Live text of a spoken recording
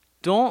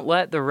don't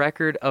let the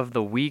record of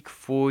the week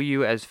fool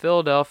you, as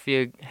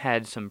Philadelphia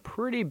had some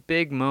pretty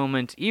big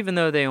moments, even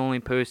though they only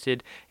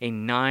posted a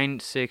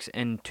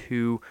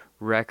 9-6-2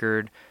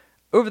 record.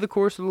 Over the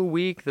course of the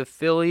week, the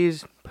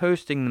Phillies,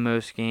 posting the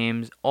most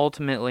games,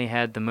 ultimately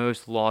had the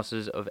most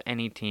losses of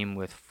any team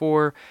with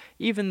 4.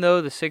 Even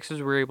though the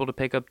Sixers were able to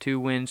pick up 2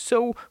 wins,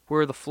 so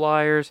were the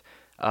Flyers.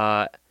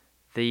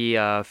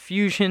 The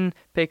Fusion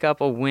pick up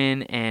a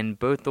win, and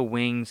both the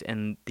Wings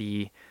and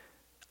the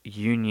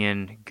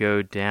Union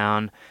go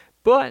down.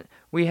 But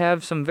we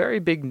have some very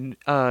big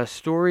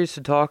stories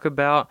to talk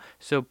about,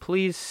 so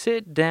please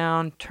sit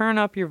down, turn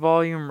up your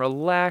volume,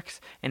 relax,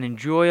 and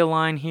enjoy a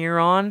line here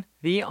on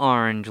The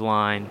Orange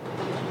Line.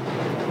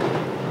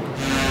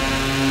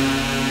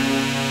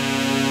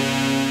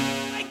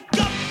 Wake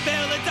up,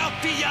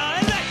 Philadelphia,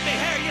 and let me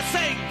hear you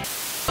sing.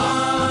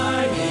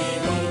 Fly,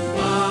 Eagles,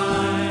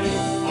 fly,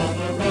 on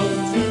the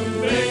road to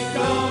victory.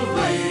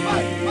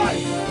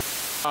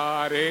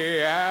 He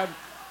had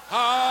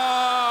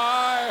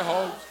high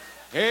hopes.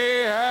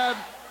 He had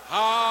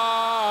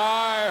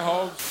high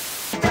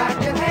hopes.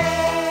 Clap your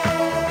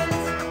hands,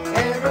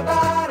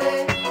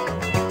 everybody,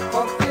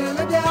 for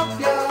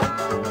Philadelphia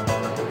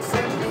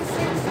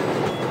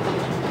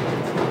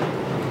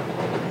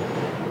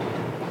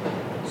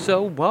 76ers.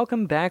 So,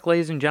 welcome back,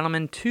 ladies and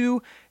gentlemen,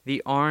 to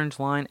The Orange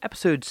Line,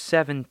 episode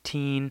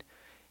 17.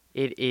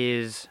 It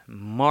is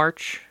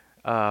March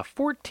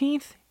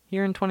 14th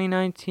here in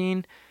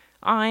 2019.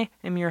 I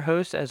am your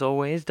host, as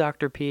always,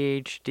 Dr.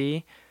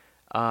 PhD,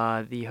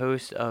 the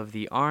host of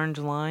The Orange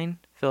Line,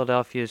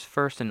 Philadelphia's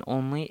first and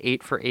only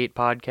 8 for 8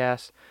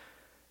 podcast.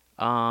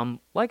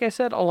 Like I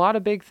said, a lot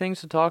of big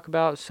things to talk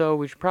about, so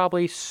we should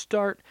probably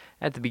start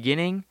at the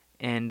beginning,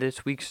 and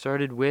this week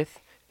started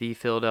with the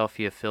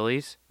Philadelphia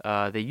Phillies.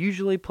 They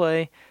usually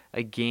play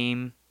a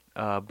game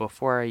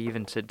before I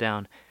even sit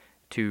down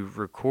to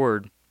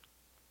record,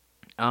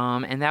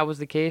 and that was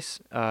the case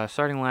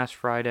starting last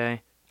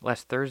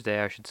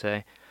Thursday, I should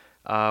say,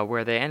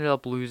 where they ended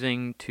up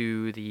losing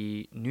to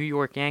the New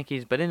York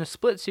Yankees, but in a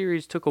split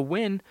series took a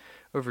win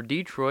over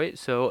Detroit,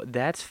 so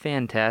that's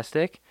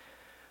fantastic.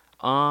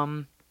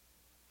 But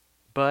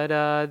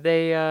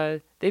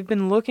they've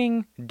been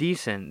looking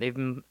decent. They've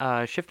been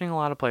shifting a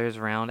lot of players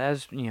around,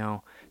 as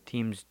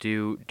teams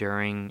do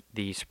during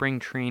the spring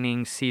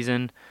training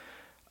season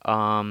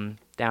down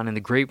in the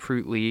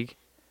Grapefruit League.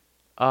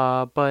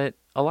 But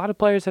a lot of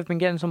players have been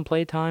getting some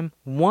play time.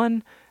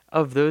 One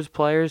of those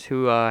players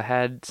who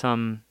had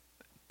some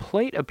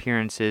plate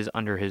appearances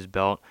under his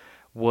belt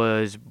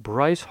was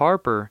Bryce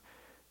Harper.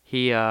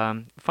 He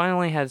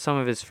finally had some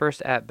of his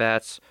first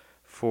at-bats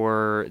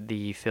for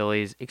the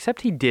Phillies,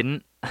 except he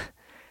didn't.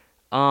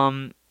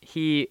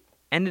 He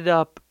ended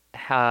up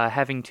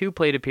having 2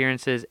 plate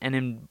appearances, and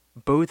in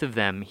both of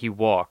them he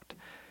walked,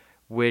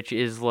 which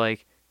is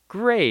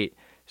great.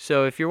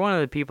 So if you're one of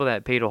the people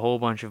that paid a whole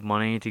bunch of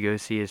money to go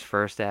see his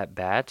first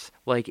at-bats,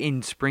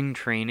 in spring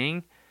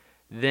training,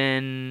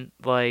 then,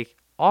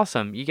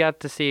 awesome. You got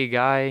to see a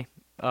guy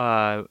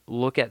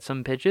look at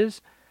some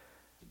pitches.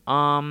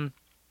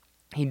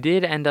 He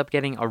did end up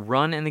getting a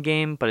run in the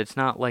game, but it's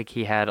not like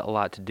he had a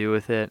lot to do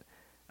with it,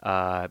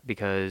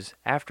 because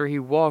after he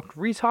walked,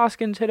 Rhys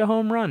Hoskins hit a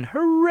home run.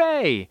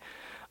 Hooray!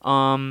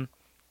 But,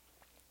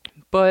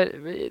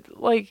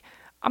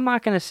 I'm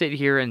not going to sit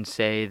here and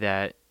say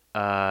that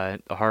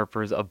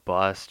Harper's a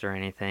bust or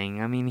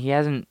anything. I mean, he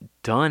hasn't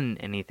done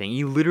anything.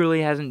 He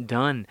literally hasn't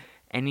done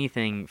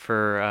anything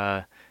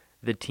for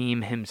the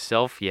team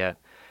himself yet.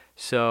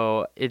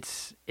 So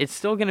it's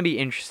still going to be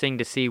interesting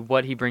to see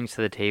what he brings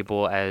to the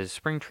table as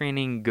spring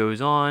training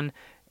goes on,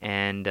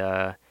 and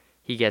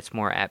he gets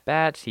more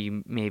at-bats.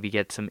 He maybe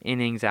gets some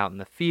innings out in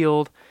the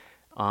field,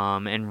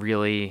 and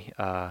really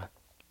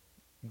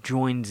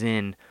joins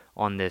in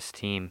on this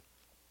team.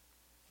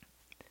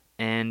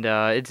 And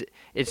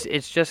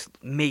it's just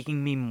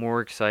making me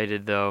more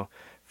excited, though,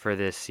 for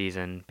this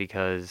season,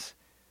 because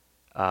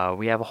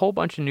we have a whole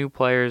bunch of new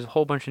players, a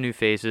whole bunch of new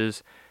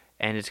faces,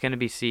 and it's gonna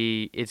be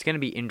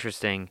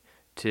interesting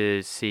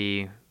to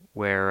see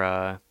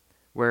where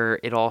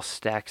it all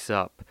stacks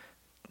up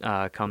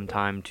come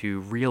time to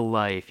real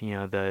life,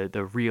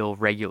 the real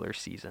regular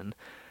season.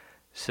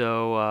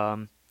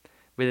 So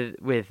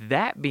with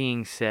that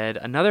being said,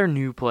 another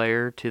new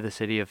player to the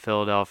city of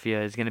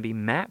Philadelphia is going to be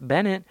Matt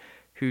Bennett,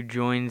 who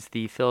joins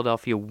the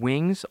Philadelphia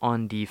Wings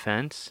on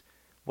defense.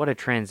 What a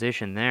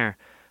transition there.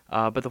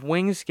 But the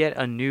Wings get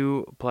a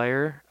new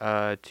player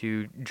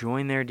to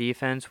join their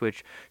defense,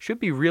 which should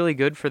be really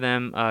good for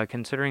them,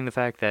 considering the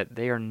fact that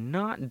they are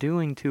not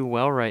doing too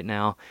well right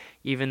now,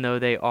 even though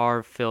they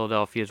are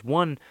not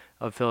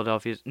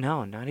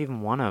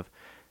even one of.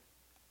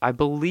 I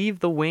believe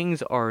the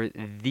Wings are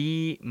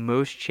the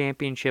most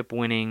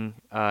championship-winning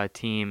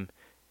team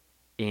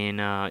in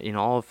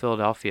all of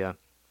Philadelphia,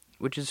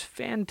 which is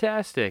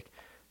fantastic.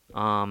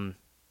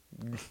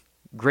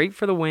 Great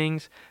for the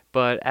Wings,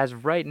 but as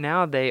of right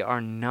now, they are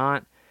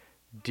not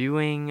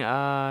doing.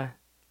 They're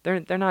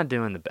not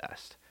doing the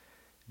best.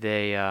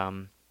 They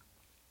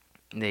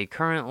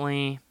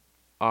currently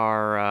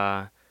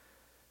are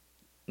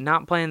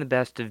not playing the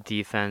best of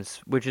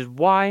defense, which is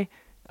why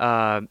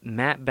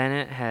Matt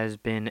Bennett has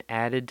been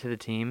added to the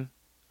team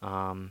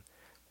um,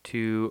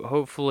 to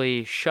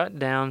hopefully shut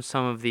down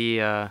some of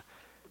the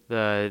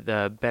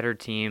better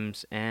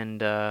teams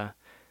and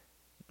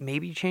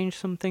maybe change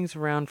some things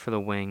around for the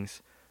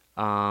Wings.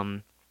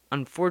 Um,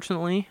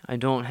 Unfortunately, I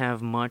don't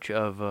have much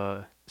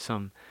of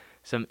some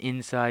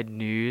inside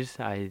news.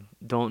 I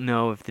don't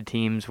know if the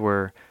teams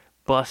were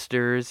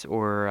busters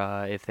or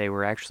if they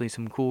were actually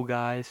some cool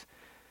guys.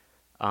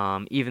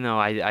 Even though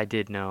I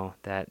did know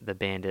that the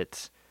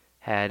Bandits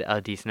had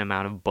a decent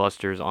amount of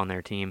busters on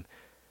their team.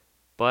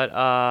 But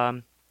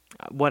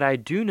what I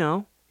do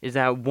know is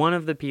that one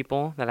of the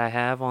people that I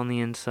have on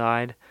the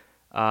inside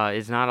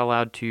is not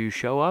allowed to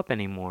show up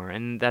anymore.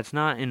 And that's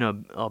not in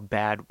a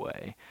bad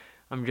way.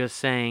 I'm just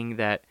saying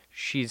that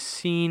she's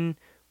seen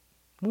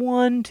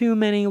one too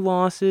many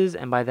losses,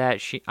 and by that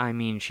I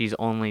mean she's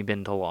only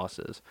been to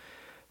losses.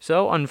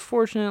 So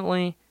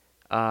unfortunately,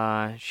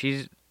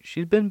 she's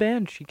been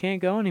banned. She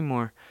can't go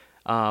anymore.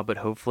 But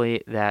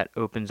hopefully that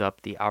opens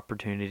up the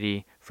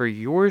opportunity for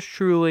yours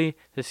truly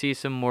to see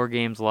some more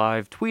games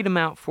live. Tweet them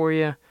out for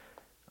you,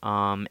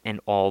 and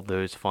all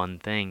those fun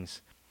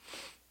things.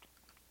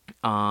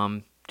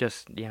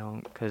 Just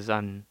because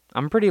I'm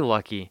pretty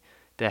lucky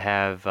to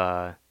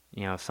have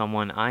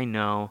someone I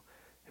know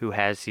who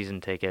has season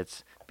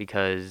tickets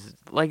because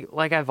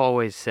like I've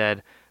always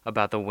said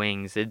about the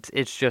Wings,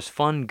 it's just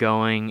fun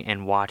going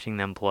and watching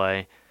them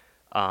play.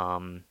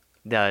 The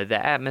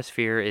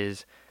atmosphere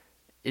is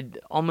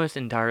almost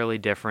entirely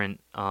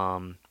different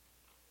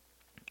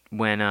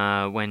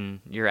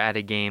when you're at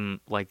a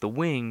game like the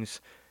Wings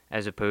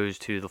as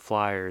opposed to the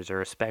Flyers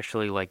or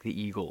especially like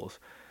the Eagles.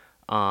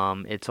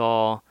 It's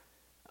all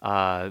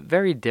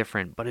very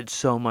different, but it's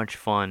so much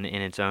fun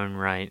in its own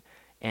right,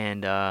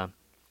 and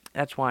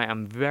that's why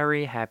I'm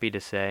very happy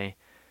to say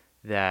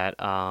that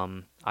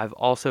I've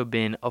also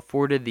been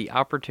afforded the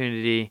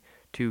opportunity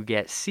to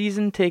get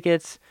season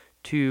tickets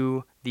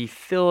to the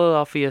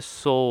Philadelphia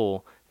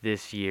Soul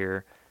this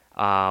year,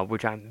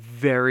 which I'm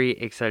very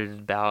excited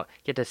about.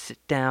 Get to sit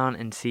down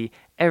and see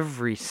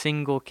every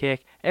single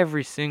kick,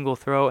 every single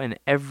throw, and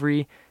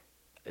every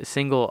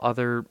single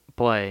other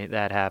play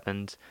that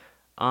happens.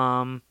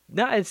 No,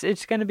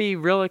 it's gonna be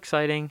real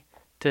exciting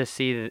to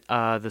see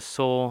the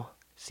Soul,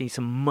 see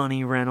some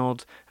Money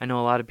Reynolds. I know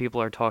a lot of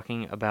people are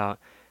talking about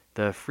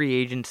the free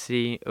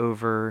agency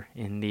over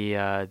in the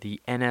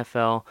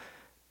NFL,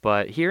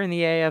 but here in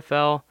the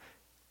AFL,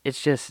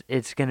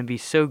 it's gonna be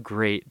so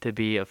great to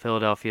be a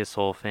Philadelphia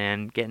Soul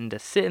fan, getting to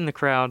sit in the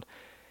crowd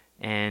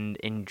and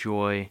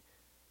enjoy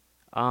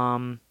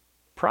um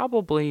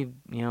probably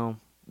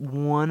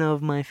one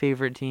of my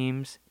favorite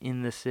teams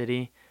in the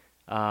city,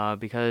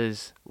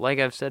 because like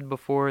I've said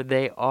before,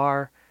 they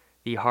are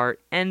the heart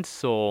and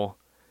soul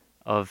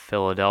of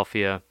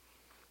Philadelphia.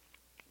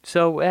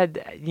 So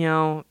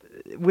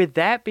with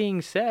that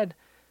being said,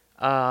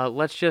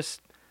 let's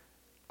just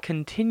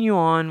continue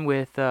on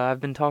with. I've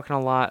been talking a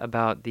lot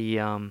about the.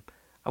 I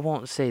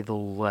won't say the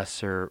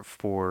lesser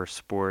four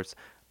sports.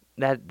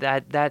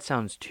 That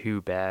sounds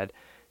too bad.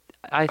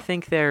 I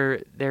think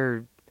they're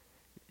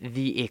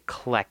the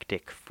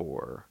eclectic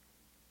four.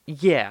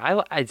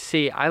 Yeah, I'd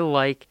see. I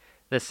like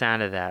the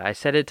sound of that. I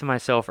said it to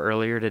myself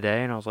earlier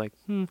today, and I was like,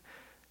 hmm.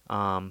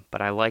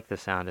 But I like the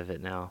sound of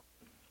it now.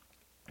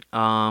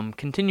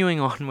 Continuing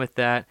on with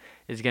that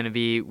is going to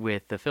be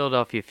with the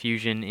Philadelphia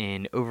Fusion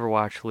in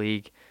Overwatch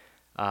League.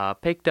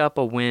 Picked up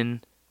a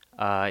win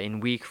in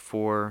Week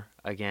 4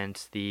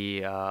 against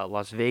the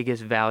Las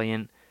Vegas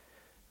Valiant.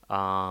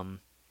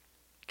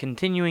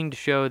 Continuing to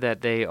show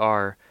that they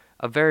are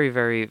a very,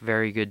 very,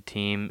 very good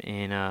team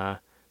in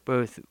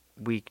both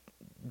week,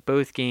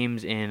 both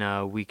games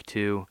in Week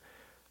 2.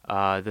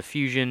 The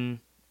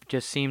Fusion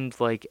just seemed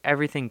like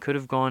everything could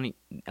have gone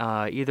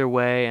either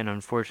way, and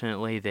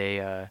unfortunately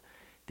they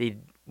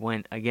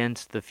went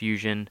against the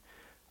Fusion.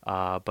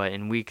 But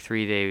in Week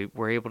 3 they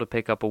were able to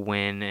pick up a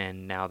win,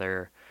 and now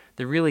they're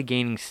really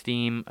gaining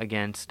steam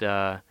against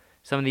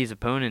some of these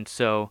opponents.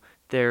 So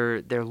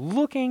they're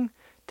looking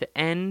to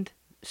end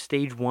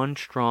Stage 1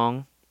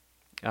 strong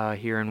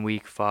here in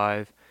Week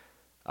 5.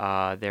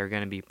 They're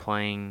going to be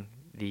playing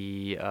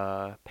the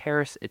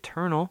Paris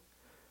Eternal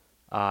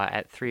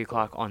at 3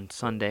 o'clock on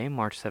Sunday,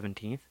 March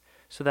 17th.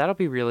 So that'll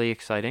be really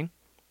exciting.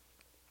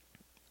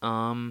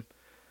 And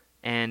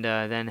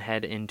then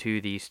head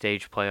into the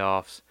stage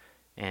playoffs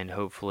and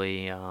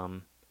hopefully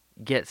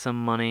get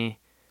some money,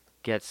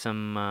 get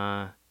some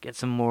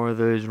more of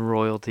those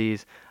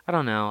royalties. I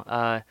don't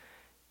know.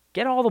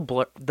 Get all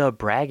the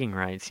bragging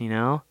rights,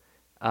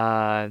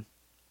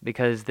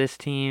 because this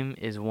team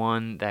is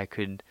one that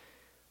could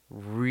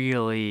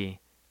really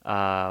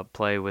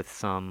play with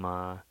some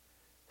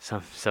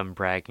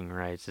bragging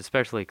rights,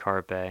 especially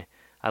Carpe.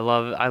 I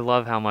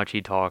love how much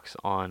he talks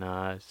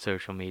on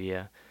social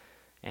media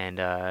and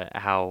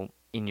how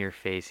in your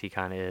face he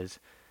kind of is.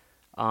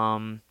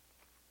 Um,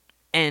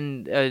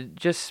 and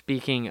just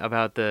speaking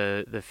about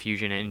the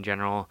Fusion in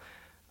general,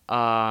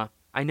 I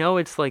know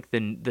it's like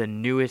the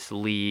newest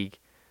league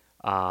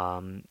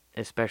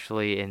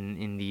especially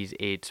in these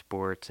 8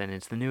 sports, and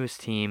it's the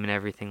newest team and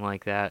everything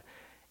like that.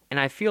 And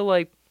I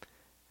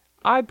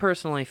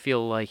personally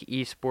feel like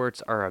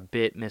esports are a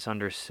bit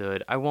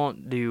misunderstood. I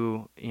won't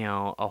do,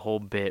 a whole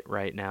bit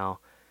right now,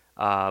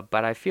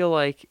 but I feel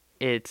like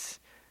it's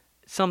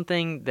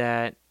something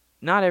that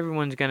not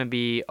everyone's going to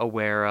be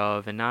aware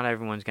of and not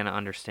everyone's going to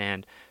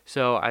understand.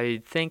 So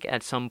I think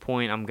at some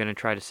point I'm going to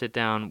try to sit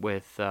down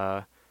with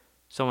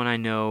someone I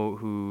know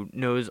who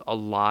knows a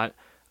lot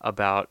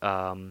about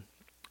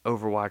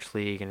Overwatch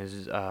League and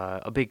is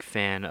a big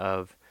fan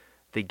of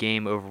the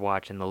game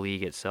Overwatch and the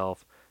league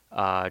itself.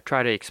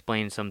 Try to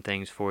explain some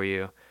things for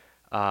you,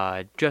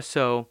 just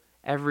so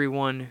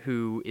everyone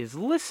who is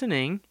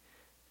listening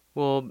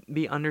will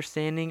be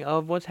understanding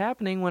of what's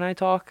happening when I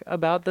talk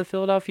about the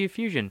Philadelphia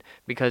Fusion,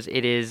 because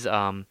it's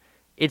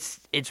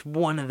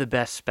one of the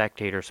best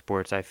spectator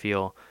sports I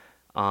feel,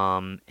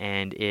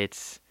 and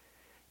it's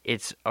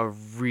a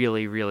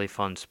really really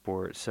fun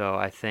sport. So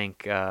I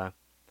think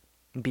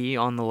be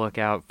on the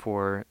lookout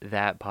for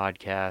that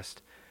podcast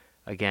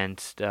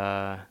against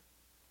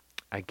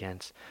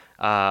against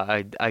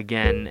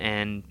again,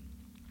 and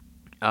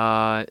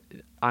uh,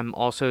 I'm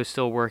also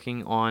still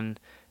working on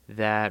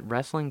that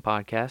wrestling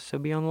podcast, so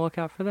be on the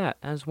lookout for that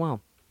as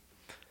well.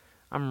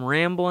 I'm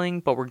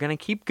rambling, but we're gonna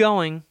keep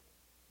going.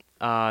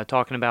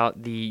 Talking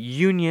about the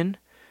Union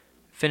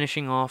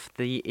finishing off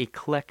the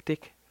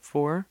Eclectic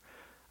Four.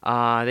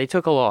 They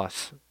took a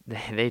loss.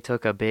 They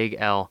took a big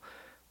L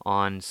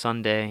on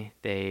Sunday.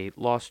 They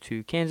lost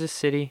to Kansas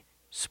City,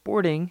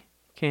 Sporting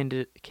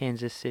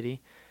Kansas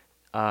City,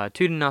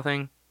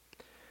 2-0,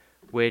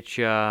 which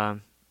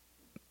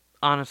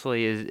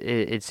honestly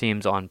it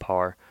seems on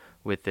par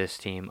with this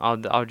team.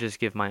 I'll just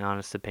give my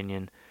honest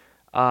opinion.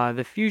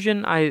 The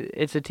Fusion,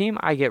 it's a team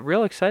I get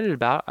real excited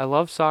about. I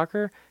love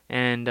soccer,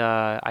 and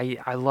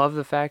I love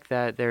the fact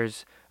that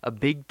there's a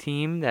big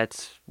team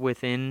that's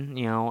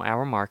within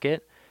our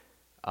market.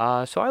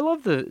 So I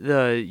love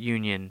the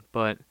Union,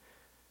 but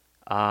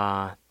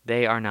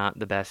they are not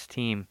the best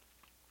team,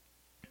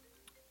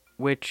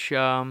 which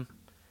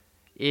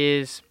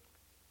is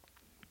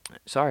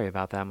sorry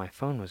about that. My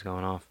phone was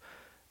going off.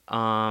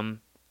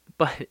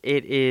 But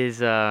it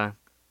is a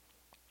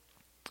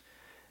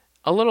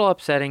little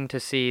upsetting to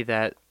see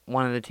that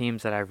one of the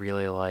teams that I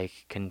really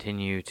like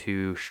continue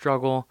to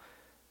struggle.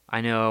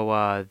 I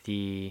know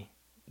the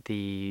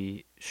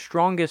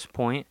strongest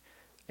point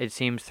it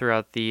seems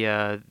throughout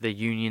the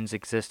Union's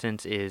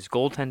existence is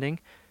goaltending,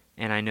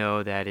 and I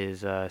know that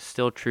is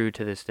still true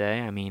to this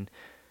day. I mean,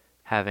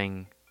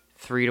 having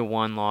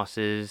 3-1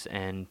 losses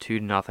and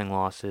 2-0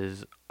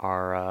 losses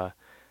are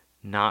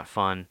not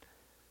fun,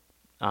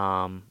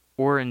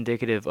 or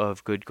indicative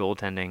of good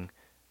goaltending.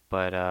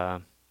 But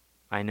I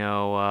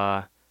know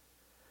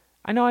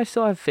I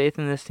still have faith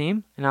in this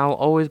team, and I'll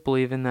always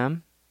believe in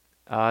them.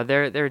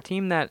 They're a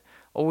team that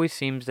always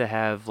seems to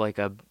have like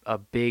a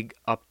big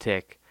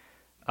uptick,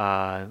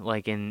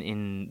 like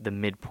in the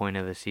midpoint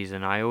of the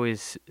season. I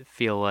always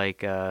feel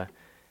like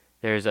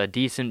there's a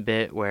decent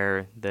bit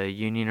where the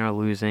Union are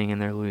losing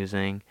and they're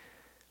losing,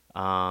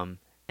 and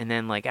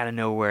then like out of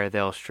nowhere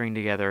they'll string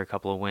together a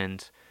couple of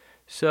wins.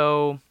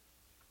 So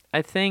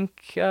I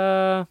think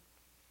I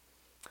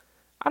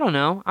don't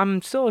know.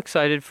 I'm still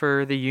excited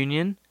for the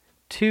Union.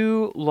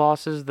 2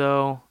 losses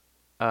though,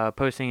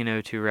 posting an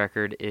 0-2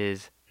 record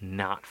is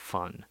not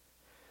fun,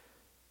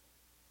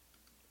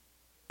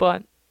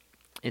 but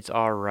it's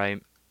all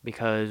right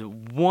because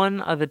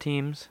one of the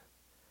teams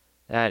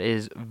that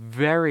is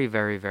very,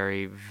 very,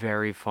 very,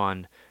 very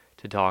fun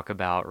to talk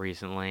about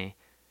recently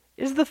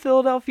is the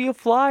Philadelphia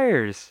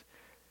Flyers.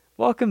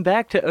 Welcome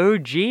back to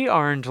OG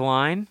Orange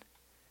Line.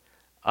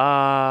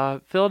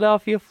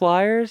 Philadelphia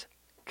Flyers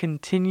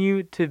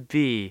continue to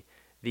be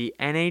the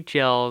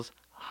NHL's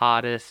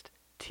hottest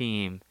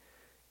team.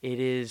 It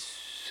is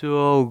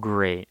so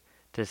great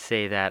to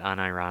say that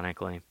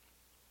unironically,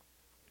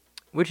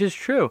 which is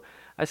true.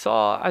 I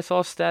saw a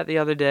stat the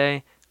other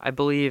day. I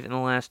believe in the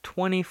last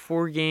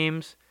 24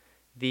 games,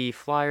 the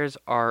Flyers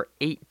are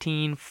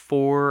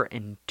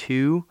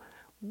 18-4-2.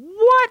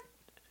 What?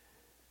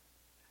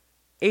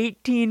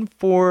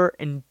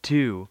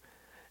 18-4-2.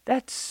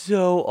 That's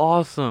so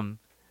awesome.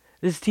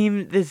 This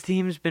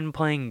team's been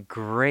playing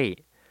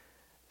great.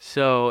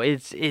 So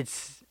it's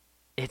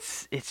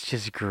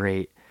just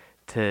great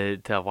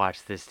to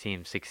watch this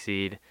team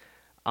succeed.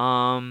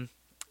 Um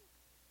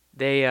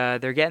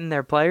they're getting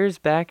their players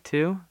back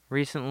too.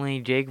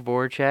 Recently Jake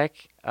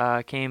Voracek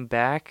came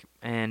back,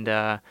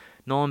 and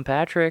Nolan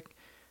Patrick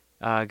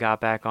got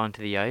back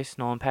onto the ice.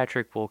 Nolan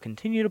Patrick will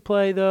continue to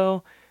play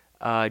though.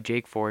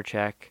 Jake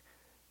Voracek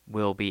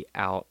will be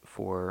out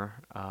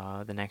for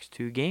the next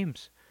 2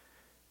 games,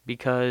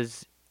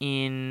 because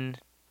in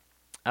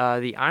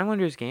the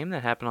Islanders game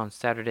that happened on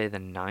Saturday the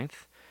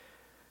 9th,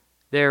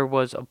 there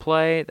was a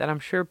play that I'm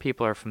sure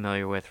people are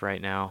familiar with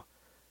right now.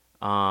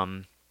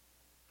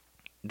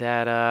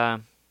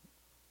 That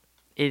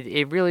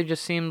it really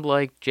just seemed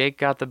like Jake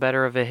got the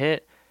better of a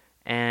hit,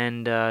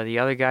 and the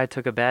other guy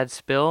took a bad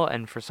spill,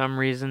 and for some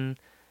reason,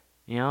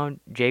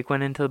 Jake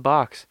went into the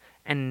box,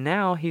 and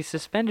now he's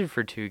suspended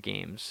for 2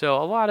 games.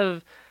 So a lot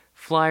of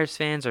Flyers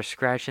fans are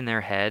scratching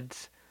their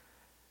heads.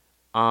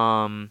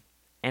 And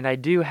I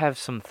do have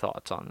some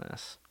thoughts on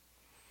this.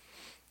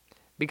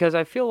 Because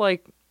I feel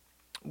like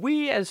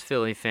we as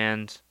Philly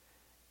fans,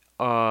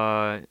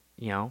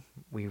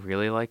 we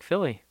really like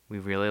Philly. We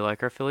really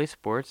like our Philly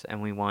sports,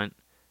 and we want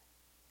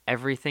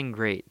everything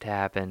great to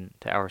happen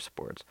to our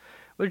sports.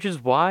 Which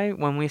is why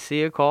when we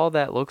see a call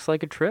that looks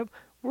like a trip,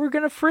 we're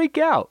going to freak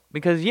out.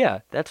 Because, yeah,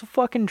 that's a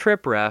fucking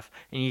trip, ref,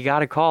 and you got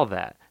to call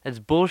that. That's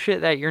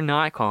bullshit that you're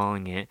not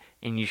calling it,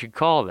 and you should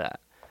call that.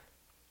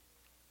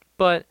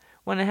 But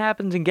when it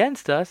happens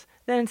against us,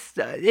 then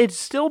it's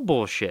still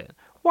bullshit.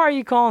 Why are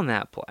you calling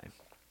that play?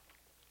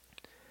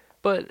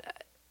 But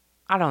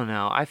I don't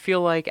know. I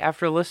feel like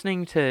after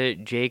listening to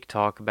Jake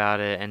talk about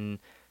it and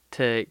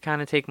to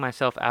kind of take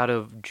myself out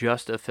of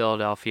just a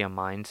Philadelphia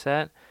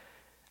mindset,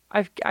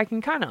 I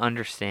can kind of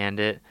understand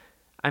it.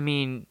 I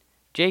mean,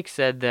 Jake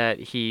said that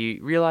he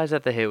realized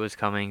that the hit was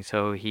coming,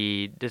 so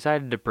he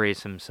decided to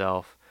brace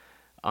himself.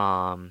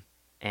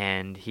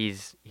 And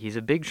he's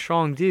a big,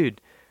 strong dude.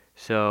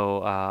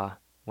 So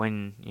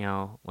when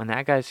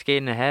that guy's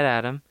skating ahead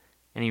at him,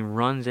 and he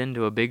runs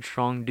into a big,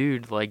 strong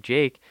dude like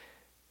Jake,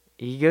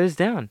 he goes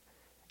down.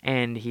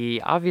 And he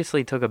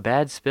obviously took a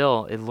bad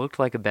spill. It looked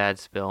like a bad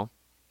spill.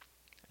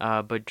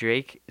 But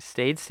Jake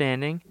stayed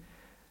standing.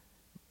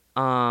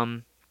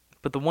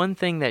 But the one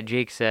thing that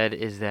Jake said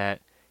is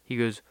that he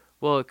goes,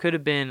 well, it could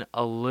have been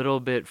a little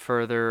bit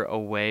further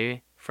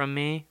away from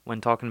me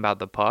when talking about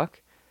the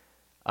puck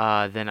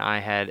than I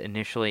had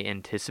initially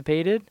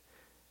anticipated,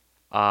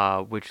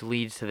 which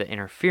leads to the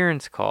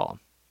interference call.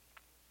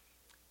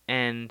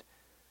 And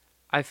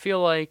I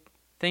feel like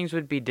things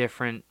would be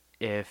different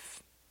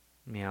if,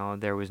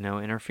 there was no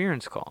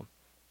interference call.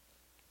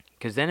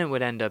 Because then it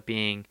would end up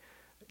being,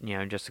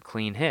 just a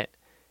clean hit.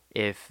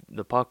 If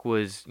the puck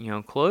was,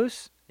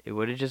 close, it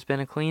would have just been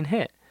a clean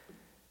hit.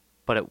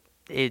 But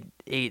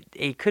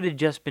it could have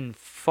just been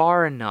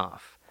far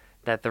enough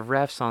that the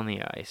refs on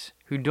the ice,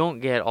 who don't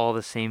get all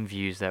the same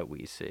views that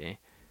we see,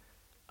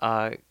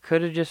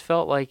 could have just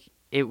felt like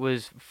it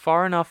was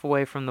far enough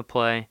away from the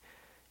play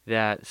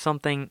that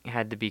something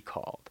had to be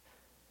called.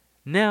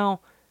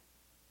 Now,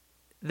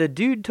 the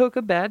dude took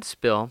a bad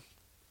spill,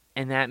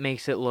 and that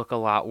makes it look a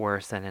lot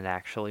worse than it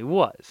actually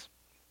was,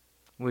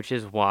 which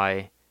is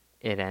why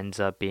it ends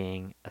up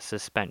being a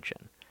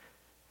suspension.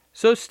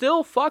 So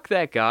still, fuck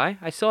that guy.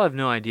 I still have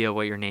no idea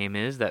what your name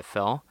is that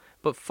fell,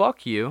 but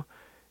fuck you,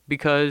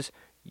 because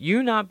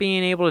you not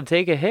being able to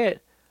take a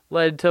hit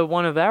led to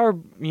one of our,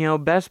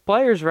 best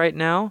players right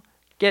now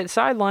get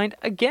sidelined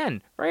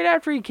again, right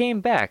after he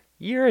came back.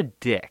 You're a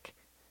dick.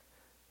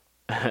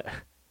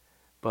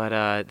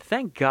 But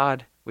thank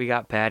God we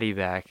got Patty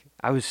back.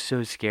 I was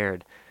so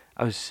scared.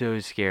 I was so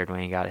scared when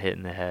he got hit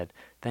in the head.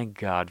 Thank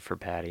God for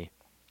Patty.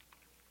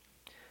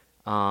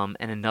 And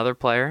another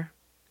player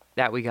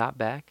that we got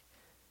back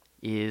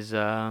is,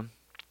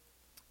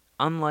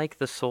 unlike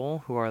the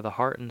Soul, who are the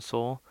heart and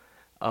soul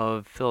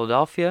of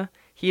Philadelphia,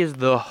 he is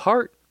the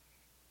heart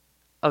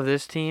of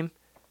this team.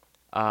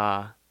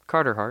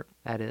 Carter Hart,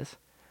 that is.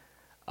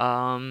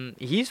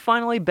 He's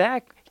finally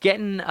back,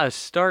 getting a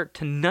start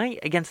tonight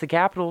against the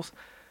Capitals.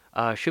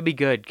 Should be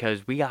good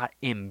because we got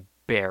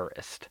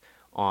embarrassed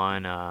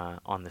on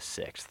the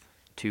 6th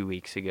 2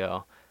 weeks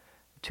ago,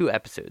 2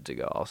 episodes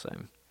ago, I'll say,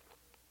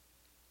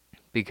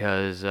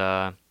 because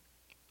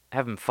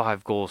having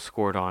 5 goals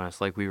scored on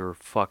us like we were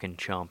fucking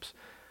chumps,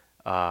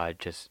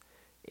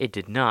 it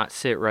did not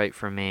sit right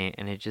for me,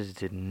 and it just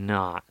did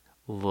not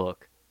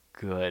look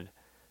good.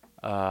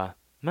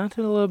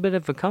 Mounted a little bit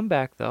of a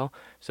comeback though,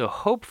 so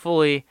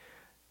hopefully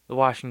the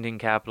Washington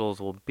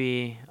Capitals will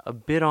be a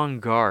bit on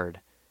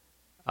guard.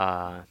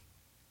 They're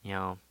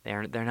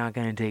not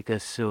going to take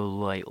us so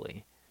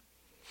lightly.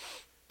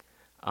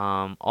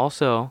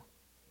 Also,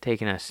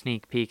 taking a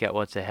sneak peek at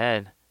what's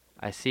ahead,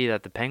 I see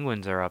that the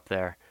Penguins are up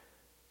there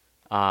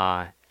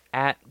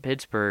at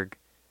Pittsburgh.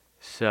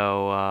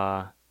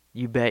 So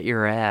you bet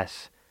your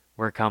ass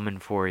we're coming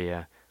for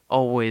you.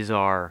 Always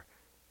are.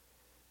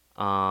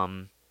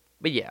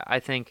 But yeah, I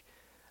think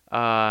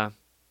I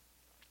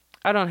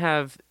don't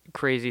have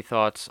crazy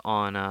thoughts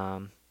on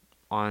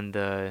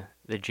the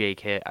Jake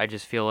hit. I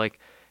just feel like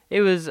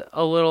it was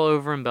a little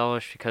over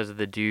embellished because of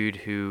the dude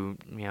who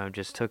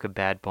just took a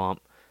bad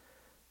bump.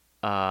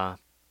 But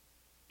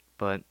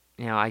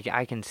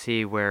I can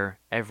see where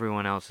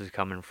everyone else is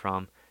coming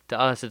from. To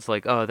us, it's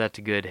like, oh, that's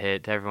a good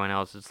hit. To everyone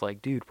else, it's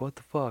like, dude, what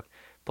the fuck?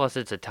 Plus,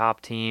 it's a top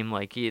team.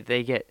 Like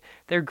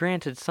they're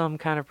granted some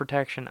kind of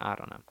protection. I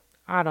don't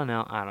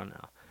know.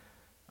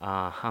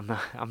 I'm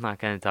not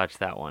gonna touch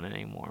that one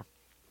anymore.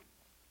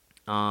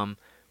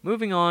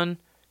 Moving on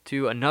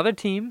to another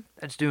team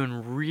that's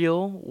doing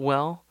real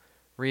well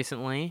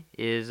recently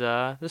is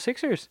the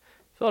Sixers,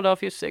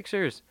 Philadelphia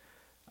Sixers.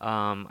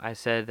 I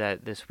said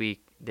that this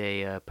week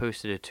they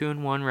posted a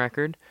 2-1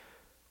 record,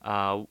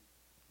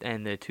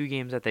 and the 2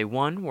 games that they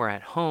won were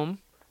at home,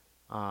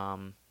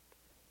 and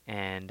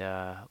And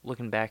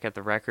looking back at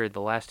the record, the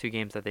last 2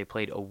 games that they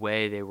played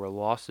away, they were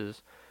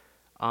losses.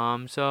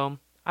 So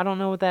I don't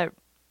know what that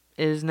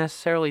is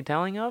necessarily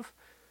telling of.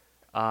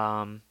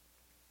 Um,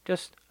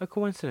 just a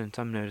coincidence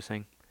I'm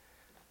noticing.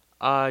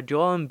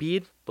 Joel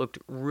Embiid looked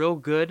real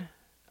good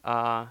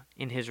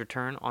in his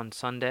return on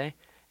Sunday,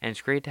 and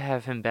it's great to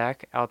have him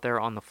back out there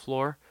on the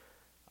floor.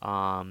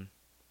 Um,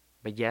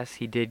 but yes,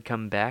 he did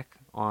come back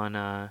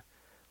on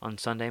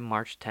Sunday,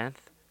 March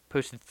 10th.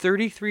 Posted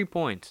 33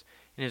 points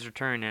in his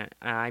return, and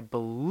I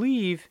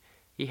believe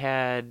he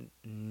had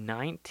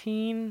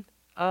 19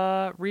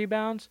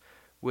 rebounds,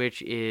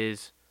 which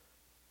is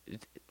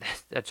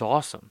that's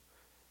awesome.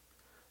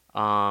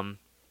 Um,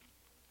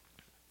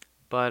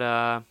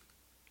 but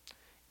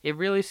it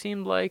really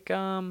seemed like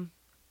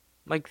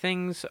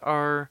things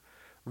are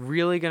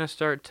really gonna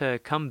start to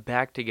come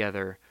back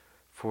together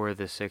for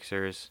the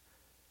Sixers,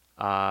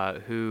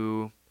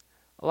 who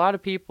a lot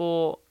of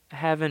people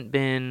haven't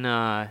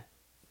been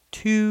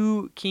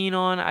too keen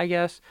on, I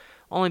guess,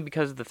 only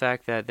because of the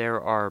fact that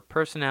there are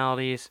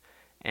personalities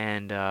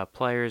and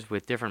players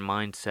with different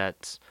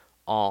mindsets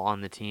all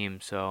on the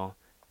team, so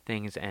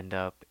things end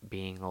up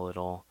being a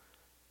little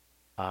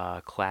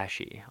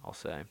clashy, I'll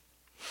say.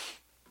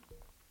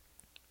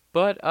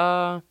 But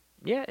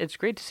yeah, it's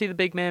great to see the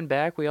big man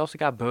back. We also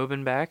got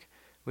Boban back,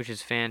 which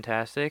is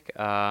fantastic.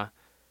 A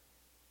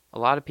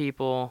lot of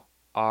people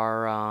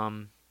are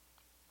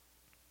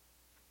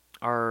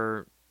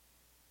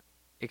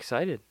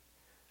excited.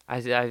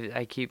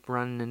 I keep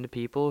running into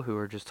people who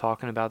are just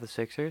talking about the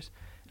Sixers,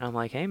 and I'm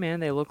like, hey man,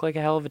 they look like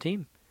a hell of a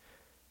team.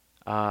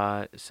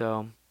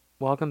 So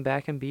welcome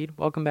back, Embiid.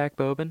 Welcome back,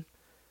 Boban.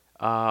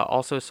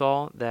 Also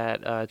saw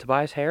that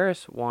Tobias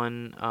Harris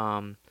won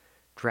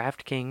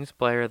DraftKings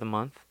Player of the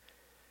Month,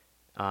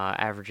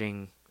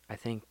 averaging I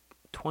think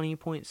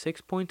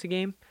 20.6 points a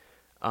game.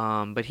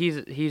 But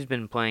he's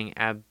been playing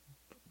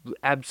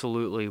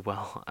absolutely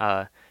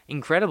well,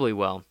 incredibly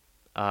well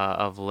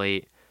of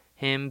late.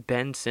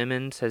 Ben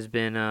Simmons has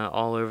been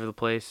all over the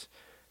place,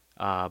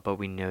 but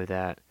we know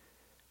that.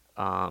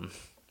 Um,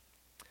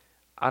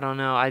 I don't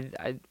know.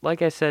 I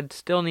like I said,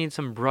 still need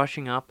some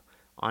brushing up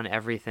on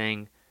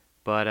everything,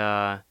 but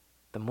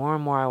the more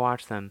and more I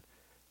watch them,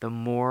 the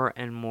more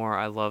and more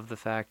I love the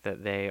fact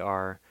that they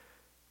are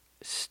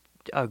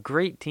a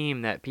great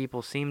team that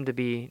people seem to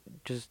be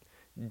just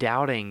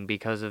doubting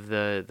because of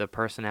the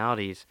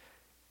personalities,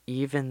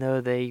 even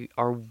though they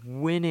are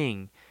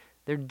winning.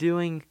 They're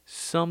doing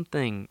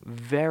something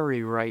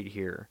very right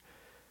here,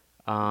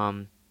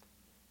 um,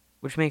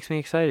 which makes me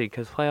excited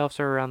because playoffs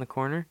are around the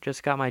corner.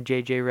 Just got my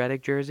JJ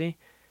Redick jersey,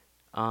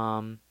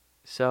 um,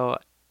 so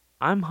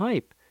I'm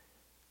hype.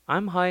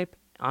 I'm hype.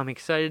 I'm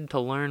excited to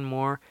learn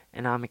more,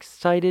 and I'm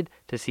excited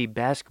to see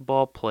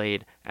basketball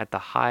played at the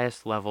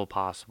highest level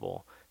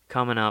possible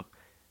coming up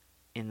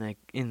in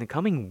the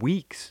coming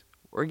weeks.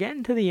 We're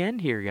getting to the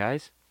end here,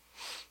 guys.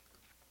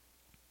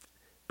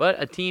 But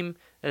a team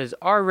that has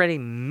already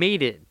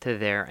made it to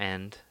their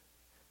end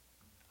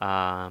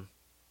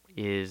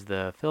is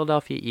the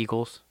Philadelphia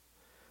Eagles.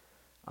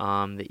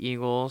 The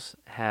Eagles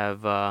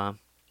have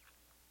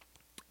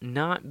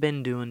not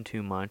been doing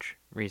too much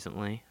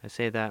recently. I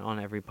say that on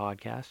every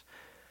podcast.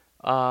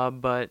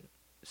 But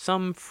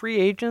some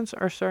free agents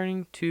are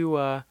starting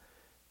to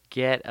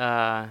get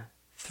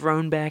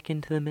thrown back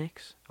into the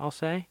mix, I'll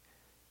say.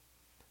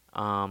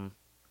 One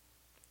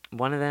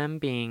of them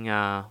being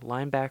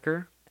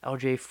linebacker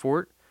LJ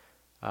Fort,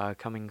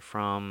 coming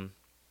from,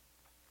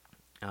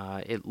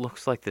 it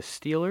looks like the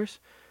Steelers.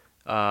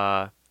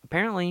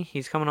 Apparently,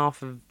 he's coming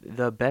off of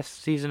the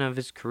best season of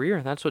his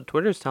career. That's what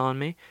Twitter's telling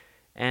me.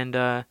 And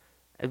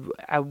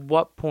at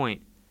what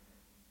point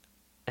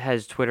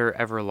has Twitter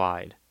ever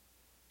lied?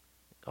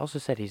 It also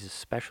said he's a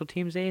special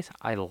teams ace.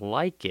 I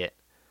like it.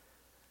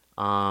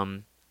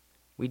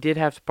 We did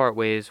have to part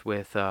ways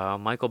with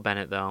Michael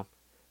Bennett, though,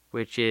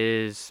 which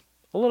is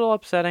a little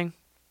upsetting.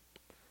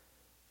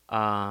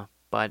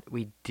 But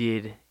we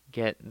did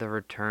get the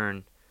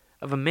return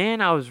of a man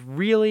I was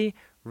really,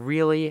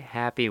 really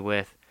happy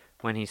with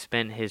when he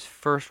spent his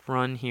first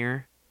run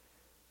here.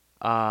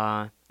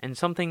 And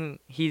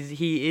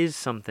he is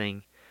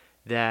something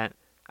that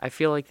I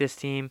feel like this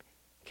team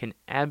can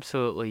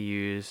absolutely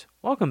use.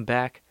 Welcome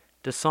back,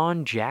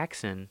 Deshaun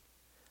Jackson.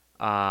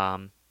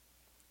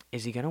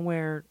 Is he gonna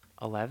wear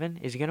 11?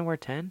 Is he gonna wear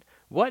 10?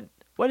 What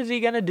is he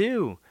gonna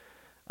do?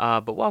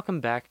 But welcome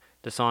back,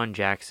 Deshaun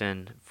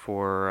Jackson,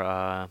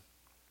 for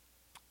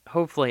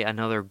hopefully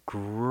another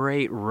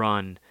great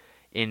run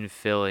in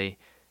Philly.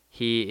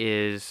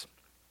 He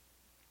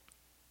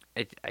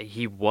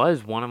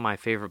was one of my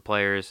favorite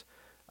players.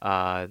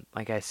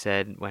 Like I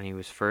said when he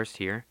was first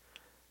here,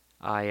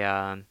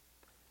 I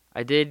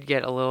did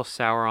get a little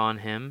sour on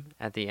him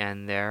at the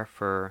end there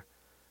for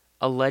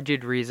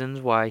alleged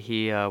reasons why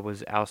he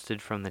was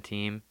ousted from the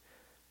team.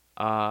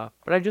 But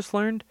I just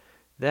learned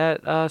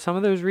that some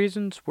of those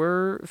reasons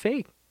were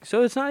fake,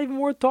 so it's not even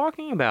worth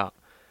talking about.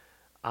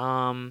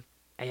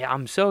 Yeah,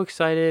 I'm so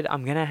excited.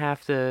 I'm gonna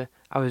have to.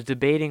 I was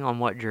debating on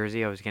what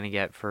jersey I was gonna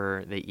get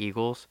for the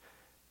Eagles,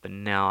 but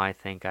now I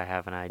think I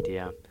have an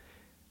idea.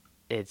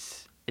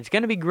 It's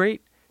gonna be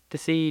great to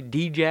see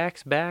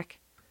D-Jax back.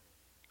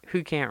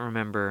 Who can't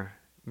remember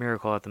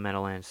Miracle at the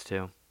Meadowlands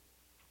 2?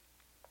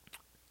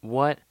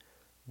 What,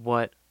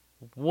 what,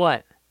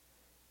 what?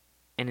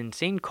 An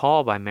insane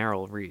call by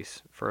Merrill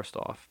Reese, first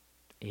off.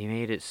 He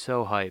made it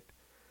so hype.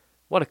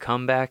 What a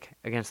comeback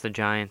against the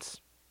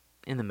Giants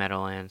in the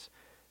Meadowlands.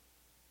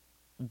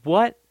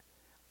 What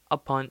a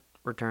punt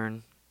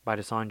return by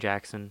Deshaun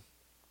Jackson.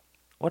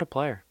 What a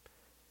player.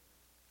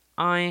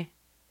 I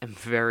am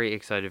very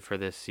excited for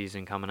this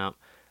season coming up.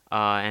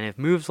 And if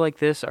moves like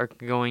this are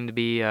going to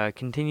be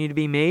continue to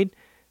be made,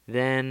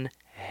 then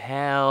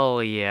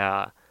hell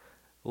yeah.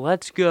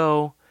 Let's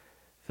go,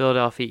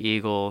 Philadelphia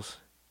Eagles,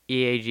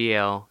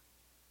 EAGL,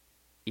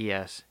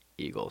 ES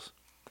Eagles.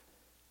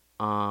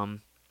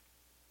 And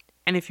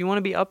if you want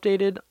to be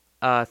updated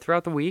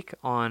throughout the week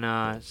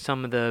on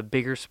some of the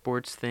bigger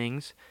sports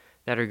things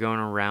that are going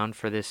around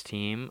for this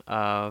team,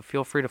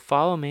 feel free to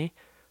follow me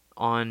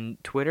on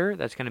Twitter.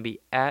 That's going to be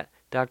at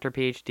Dr.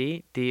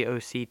 PhD,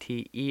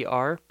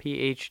 DOCTER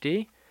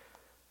PhD.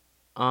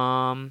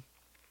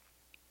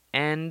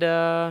 And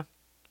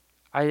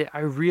I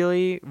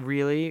really,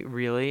 really,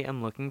 really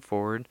am looking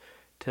forward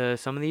to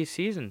some of these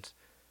seasons.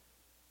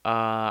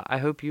 I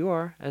hope you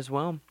are as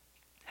well.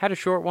 Had a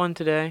short one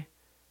today.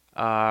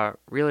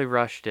 Really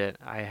rushed it.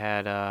 I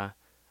had a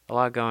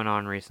lot going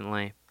on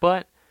recently,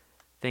 but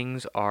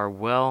things are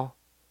well,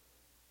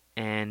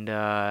 and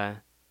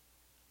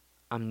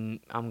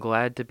I'm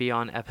glad to be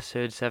on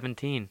episode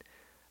 17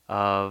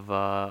 of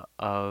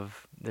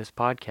this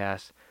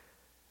podcast.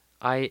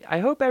 I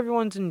hope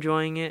everyone's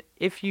enjoying it.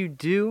 If you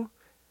do,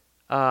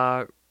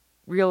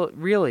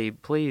 really,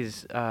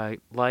 please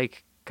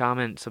like,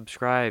 comment,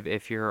 subscribe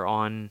if you're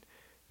on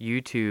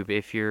YouTube,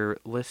 if you're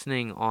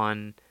listening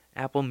on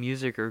Apple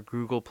Music or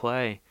Google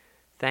Play.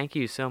 Thank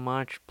you so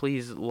much.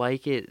 Please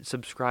like it,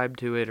 subscribe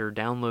to it, or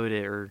download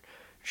it, or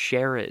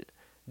share it.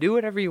 Do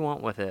whatever you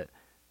want with it.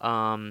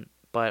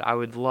 But I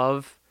would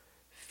love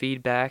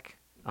feedback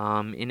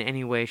in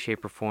any way,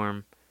 shape, or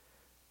form.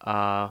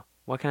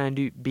 What can I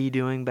be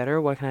doing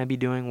better? What can I be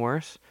doing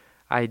worse?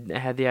 I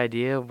had the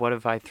idea of what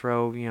if I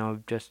throw,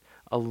 just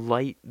a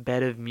light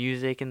bed of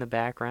music in the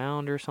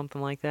background or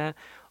something like that.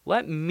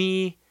 Let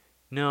me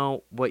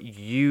know what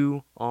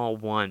you all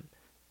want.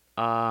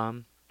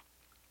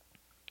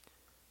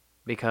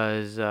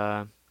 Because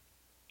I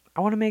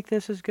want to make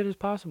this as good as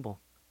possible.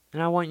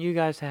 And I want you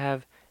guys to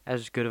have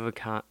as good of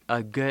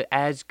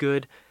as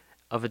good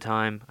of a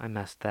time. I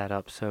messed that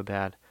up so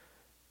bad.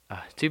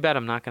 Too bad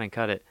I'm not going to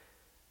cut it.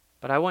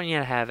 But I want you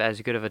to have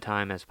as good of a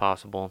time as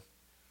possible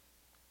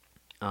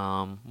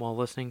while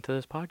listening to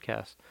this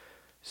podcast.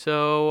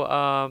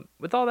 So,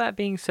 with all that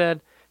being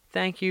said,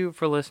 thank you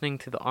for listening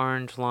to the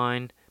Orange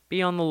Line.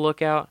 Be on the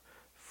lookout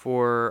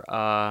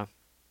for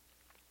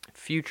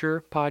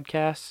future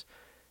podcasts,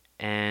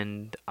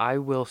 and I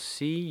will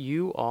see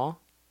you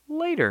all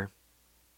later.